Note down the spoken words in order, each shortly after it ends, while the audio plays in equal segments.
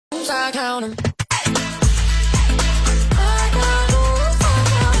I count 'em.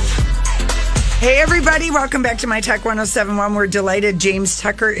 Hey, everybody. Welcome back to My Talk 1071. We're delighted James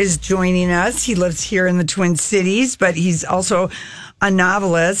Tucker is joining us. He lives here in the Twin Cities, but he's also a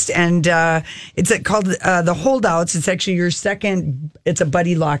novelist. And it's called The Holdouts. It's actually your second, it's a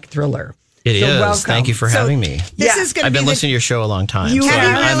buddy lock thriller. It is. Welcome. Thank you for having me. This is I've been listening to your show a long time. You so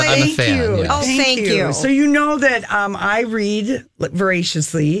have I'm a Thank fan. you. Yeah. Oh, thank you. So you know that I read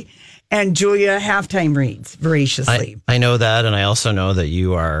voraciously and Julia halftime reads voraciously. I know that, and I also know that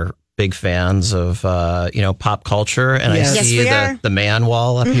you are big fans of pop culture, and Yes. I see Yes, we are. the man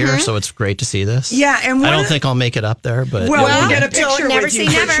wall up here, so it's great to see this. Yeah, and I don't think I'll make it up there, but Well, Well, we'll get a don't picture never with you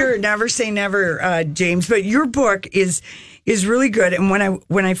say for never. sure. Never say never, James. But your book is really good. And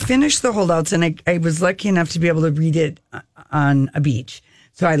when I finished The Holdouts, and I was lucky enough to be able to read it on a beach,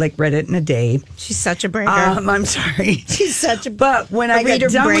 so I read it in a day. She's such a bragger. I'm sorry. She's such a But when I got reader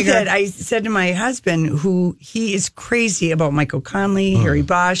done with bragger. it, I said to my husband, who he is crazy about Michael Connelly, Harry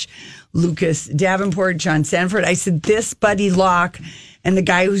Bosch, Lucas Davenport, John Sanford. I said, this Buddy Locke and the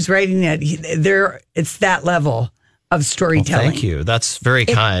guy who's writing it, it's that level of storytelling. Thank you. That's very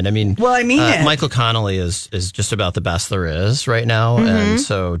kind. I mean, Well, I mean it. Michael Connelly is just about the best there is right now, and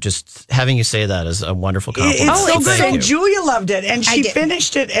so just having you say that is a wonderful compliment. It's so good. Thank you. And Julia loved it, and she did.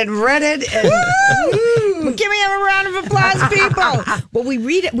 finished it and read it. And Give me a round of applause, people. Well, we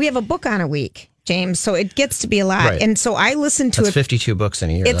read it. We have a book on a week, James, so it gets to be a lot. Right. And so I listen to That's it. 52 books in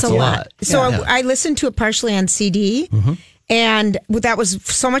a year. It's That's a lot. So Yeah. I listened to it partially on CD. And that was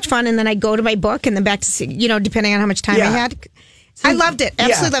so much fun. And then I go to my book and then back to, depending on how much time I had. I loved it.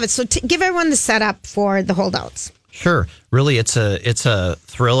 Absolutely love it. So give everyone the setup for The Holdouts. Sure. Really, it's a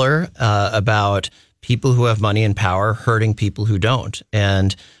thriller about people who have money and power hurting people who don't.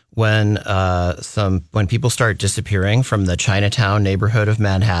 And when people start disappearing from the Chinatown neighborhood of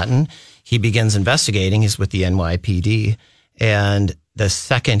Manhattan, he begins investigating. He's with the NYPD. And the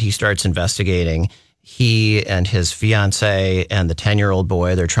second he starts investigating, he and his fiance and the 10-year-old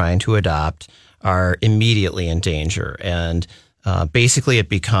boy they're trying to adopt are immediately in danger. And basically, it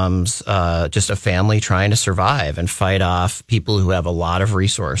becomes just a family trying to survive and fight off people who have a lot of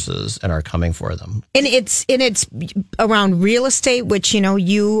resources and are coming for them. And it's around real estate, which,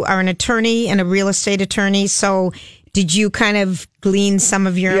 you are an attorney and a real estate attorney. So did you kind of glean some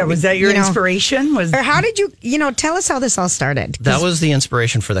of your... yeah, was that your inspiration? Or how did you, tell us how this all started? That was the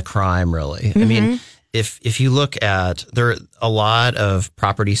inspiration for the crime, really. I mean, if you look at, there are a lot of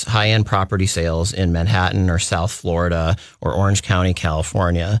properties, high-end property sales in Manhattan or South Florida or Orange County,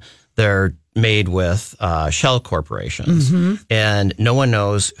 California. They're made with shell corporations, and no one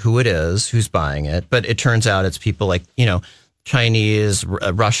knows who it is, who's buying it. But it turns out it's people like, Chinese,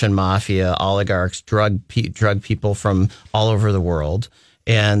 Russian mafia, oligarchs, drug people from all over the world.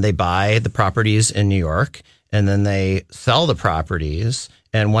 And they buy the properties in New York, and then they sell the properties.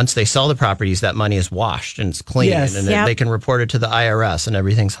 And once they sell the properties, that money is washed and it's clean. Yes. And Yep. they can report it to the IRS and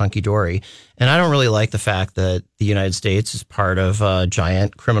everything's hunky-dory. And I don't really like the fact that the United States is part of a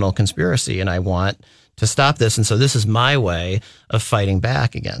giant criminal conspiracy. And I want to stop this. And so this is my way of fighting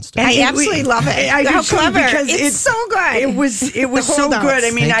back against it. I absolutely love it. I do How too, clever. because It's so good. It was so Holdouts. good.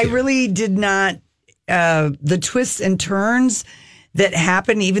 I mean, Thank I you. really did not the twists and turns that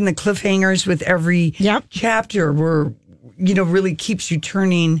happen, even the cliffhangers with every chapter were, really keeps you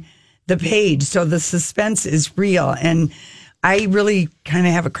turning the page. So the suspense is real. And I really kind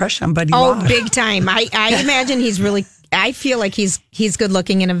of have a crush on Buddy Locke. big time. I imagine he's really... I feel like he's good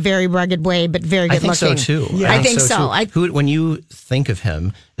looking in a very rugged way, but very good I think looking. so, too. I think so. Too. When you think of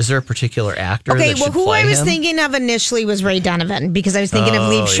him, is there a particular actor Okay, that well, should who play I was him? thinking of initially was Ray Donovan, because I was thinking of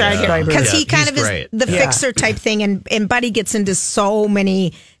Liev Schreiber, because he kind He's of is great. the fixer type thing, and Buddy gets into so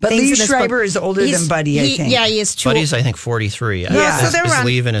many But things. Liev in this Schreiber book. is older than Buddy, I think. Yeah, he is too. Buddy's, I think, 43. Yeah, so is, they're is around-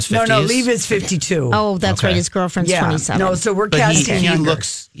 Liev in his 50s? No, Liev is 52. Oh, that's Okay. right. His girlfriend's 27. No, so we're But casting he younger.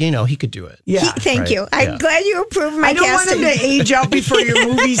 looks, he could do it. Yeah. Thank Right, you. I'm yeah. glad you approved my I don't casting. want him to age out before your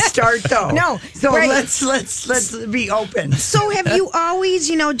movies start, though. No, so right. let's be open. So have you always,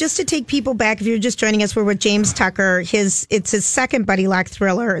 just to take people back, if you're just joining us, we're with James Tucker. It's his second Buddy Locke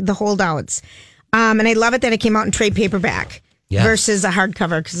thriller, The Holdouts. And I love it that it came out in trade paperback versus a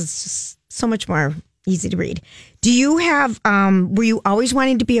hardcover, because it's just so much more easy to read. Do you have, were you always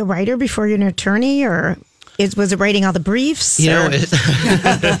wanting to be a writer before you're an attorney, or was it writing all the briefs? I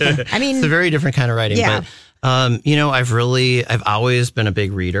mean, it's a very different kind of writing. Yeah. But, I've always been a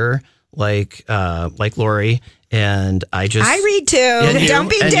big reader, like Lori. And I I read too. And you, Don't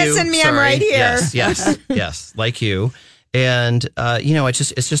be and you, dissing me. I'm sorry. right here. Yes, like you. And,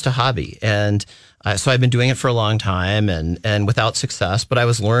 it's just a hobby. And so I've been doing it for a long time and without success, but I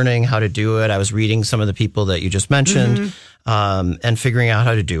was learning how to do it. I was reading some of the people that you just mentioned, and figuring out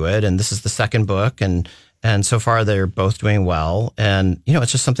how to do it. And this is the second book. And so far they're both doing well. And,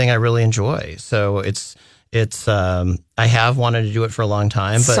 it's just something I really enjoy. So it's I have wanted to do it for a long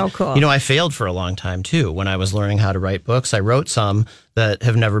time, but so cool. I failed for a long time too. When I was learning how to write books, I wrote some that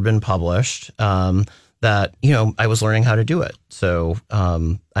have never been published, that, I was learning how to do it. So,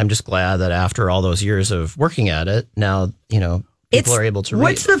 I'm just glad that after all those years of working at it, now, people are able to read.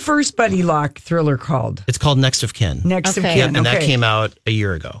 What's the first Buddy Locke thriller called? It's called Next of Kin. Next of Kin. Yep, and that came out a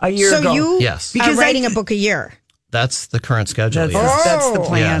year ago. A year ago. So you yes. are writing a book a year. That's the current schedule. That's the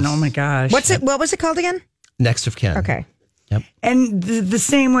plan. Yes. Oh my gosh. What was it called again? Next of Kin. Okay. Yep. And the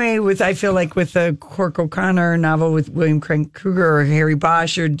same way I feel like with the Cork O'Connor novel with William Crank Kruger or Harry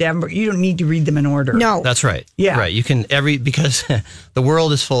Bosch or Davenport, you don't need to read them in order. No. That's right. Yeah. Right. You can because the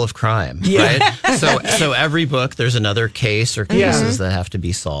world is full of crime. Yeah. Right. So every book there's another case or cases that have to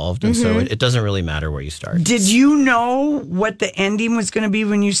be have and so it doesn't really matter where you start. Did you know what the ending was going to be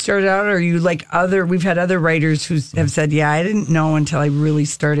when you started out? Or are you like we've had other writers who have said, yeah, I didn't know until I really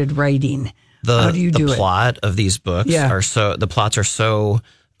started writing. How do you do the plot of these books the plots are so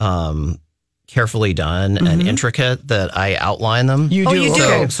carefully done and intricate that I outline them. You do? You do.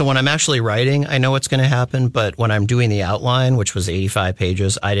 Okay. So when I'm actually writing, I know what's going to happen, but when I'm doing the outline, which was 85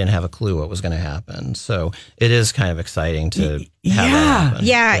 pages, I didn't have a clue what was going to happen. So it is kind of exciting to have that happen.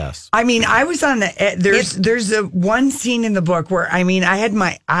 Yeah. Yes. I mean, I was on the there's a one scene in the book where I had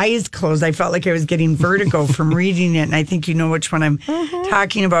my eyes closed. I felt like I was getting vertigo from reading it, and I think you know which one I'm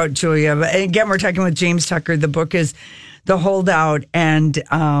talking about, Julia. But again, we're talking with James Tucker. The book is The Holdout, and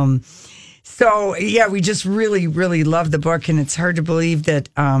so yeah, we just really, really love the book, and it's hard to believe that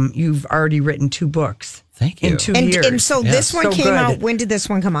you've already written 2 books. Thank you. In 2 years. And so this one came out. When did this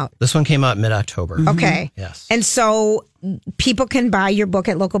one come out? This one came out mid-October. Okay. Yes. And so people can buy your book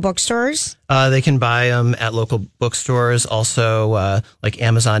at local bookstores? They can buy them at local bookstores. Also, like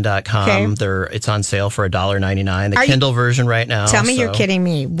Amazon.com. Okay. It's on sale for $1.99. The Kindle version right now. Tell me you're kidding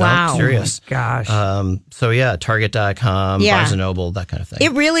me. Wow. No, serious. Oh gosh. So yeah, Target.com, Barnes & Noble, that kind of thing.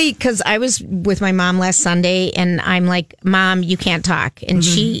 It really, because I was with my mom last Sunday and I'm like, Mom, you can't talk. And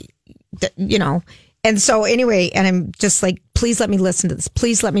she, and so anyway, and I'm just like, please let me listen to this.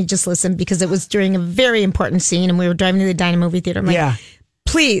 Please let me just listen, because it was during a very important scene and we were driving to the Dinah movie theater. I'm like,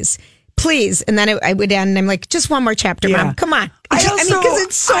 please. And then I would end and I'm like, just one more chapter, Mom. Come on. Because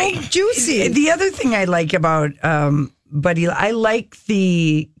it's so juicy. The other thing I like about Buddy, I like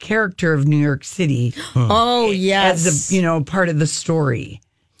the character of New York City. Oh, yes. As a, part of the story.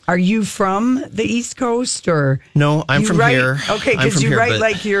 Are you from the East Coast or? No, I'm from here. Okay, because you write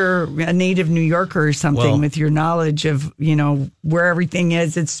like you're a native New Yorker or something with your knowledge of, where everything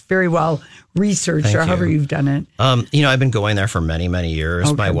is. It's very well researched or however you've done it. I've been going there for many, many years.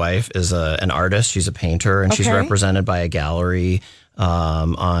 Okay. My wife is an artist. She's a painter and she's represented by a gallery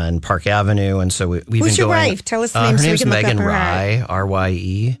on Park Avenue. And so we've been going. Who's your wife? Tell us the name. Her name's Megan Rye,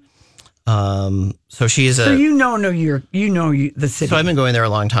 R-Y-E. So she is So the city. So I've been going there a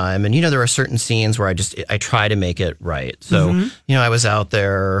long time, and there are certain scenes where I try to make it right. So I was out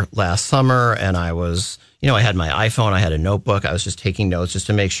there last summer, and I was I had my iPhone, I had a notebook, I was just taking notes just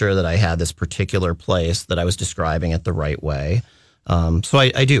to make sure that I had this particular place that I was describing it the right way. So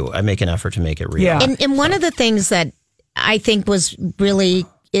I make an effort to make it real. Yeah. And one of the things that I think was really,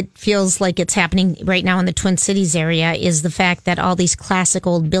 it feels like it's happening right now in the Twin Cities area, is the fact that all these classic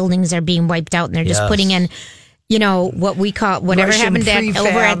old buildings are being wiped out and they're just putting in, what we call, whatever Russian happened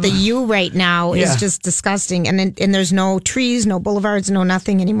over at the U right now is just disgusting. And there's no trees, no boulevards, no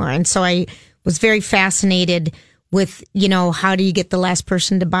nothing anymore. And so I was very fascinated with, how do you get the last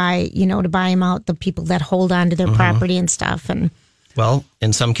person to buy them out, the people that hold on to their property and stuff. And well,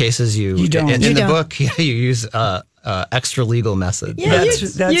 in some cases you don't. In the book, you use extra legal methods. Yeah,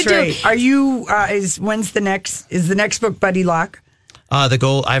 that's right. Are you? When's the next book Buddy Locke? The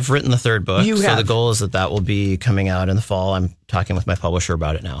goal. I've written the 3rd book, so the goal is that will be coming out in the fall. I'm talking with my publisher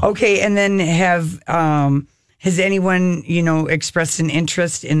about it now. Okay, and then has anyone expressed an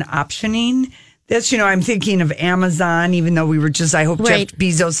interest in optioning this? I'm thinking of Amazon, even though we were just, I hope Jeff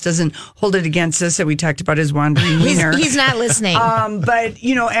Bezos doesn't hold it against us that we talked about his wandering wiener. He's not listening. But,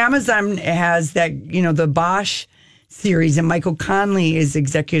 Amazon has that, the Bosch series, and Michael Conley is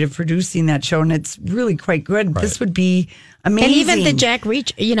executive producing that show, and it's really quite good. Right. This would be amazing. And even the Jack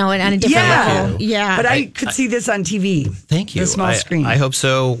Reach, on a different level. Yeah. But I could see this on TV. Thank you. The small screen. I hope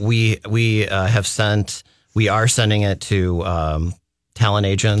so. We are sending it to talent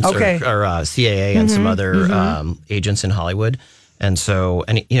agents or CAA and some other agents in Hollywood. And so,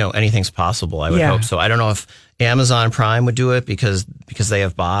 anything's possible. I would hope so. I don't know if Amazon Prime would do it because they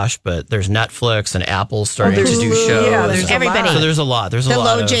have Bosch, but there's Netflix and Apple starting to do shows. Yeah, there's everybody. So there's a lot. There's the a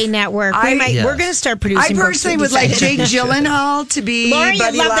lot. The LoJ Network. We're going to start producing. I personally would like Jake Gyllenhaal to be Lauren,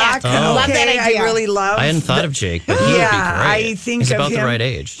 Buddy love Locke. that. Love that idea. I really love. I hadn't thought of Jake, but he would be great. I think he's of about him. the right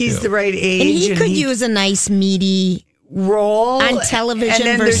age. He's too. the right age, and he could use a nice meaty role on television.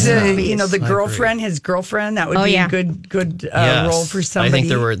 And then versus there's movies. the girlfriend, his girlfriend. That would be a good yes. role for somebody. I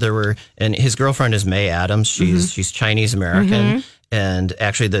think there were, and his girlfriend is May Adams. She's Chinese American. And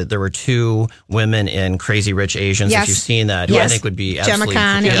actually, there were two women in Crazy Rich Asians. If you've seen that, who I think would be absolutely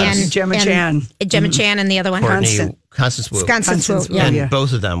Gemma Chan. Gemma Chan, and the other one, Constance Wu. And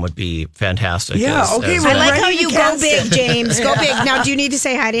both of them would be fantastic. Yeah, okay. I like how you go big, James. Go big. Now, do you need to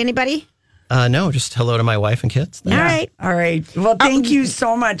say hi to anybody? No, just hello to my wife and kids. All right. Well, thank you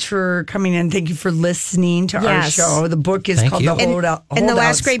so much for coming in. Thank you for listening to our show. The book is called The Holdouts. And the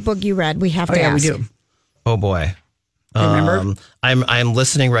last great book you read, we have to ask. We do. Oh, boy. Remember? I'm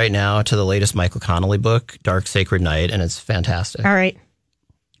listening right now to the latest Michael Connelly book, Dark Sacred Night, and it's fantastic. All right.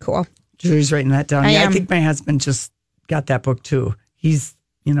 Cool. Julie's writing that down. I think my husband just got that book, too. He's...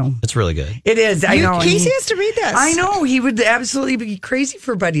 it's really good. It is. I know. Casey has to read this. I know. He would absolutely be crazy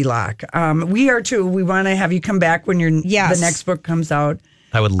for Buddy Locke. We are too. We want to have you come back when the next book comes out.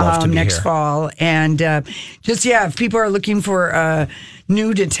 I would love to be next here. fall. And if people are looking for a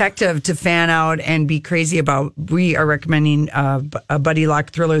new detective to fan out and be crazy about, we are recommending a Buddy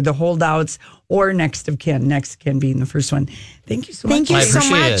Locke thriller, The Holdouts, or Next of Kin. Next of Kin being the first one. Thank you so much. Thank you so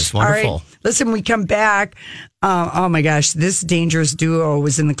much. It. It's wonderful. All right. Listen, we come back. Oh my gosh, this dangerous duo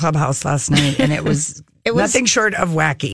was in the clubhouse last night, and it was nothing short of wacky.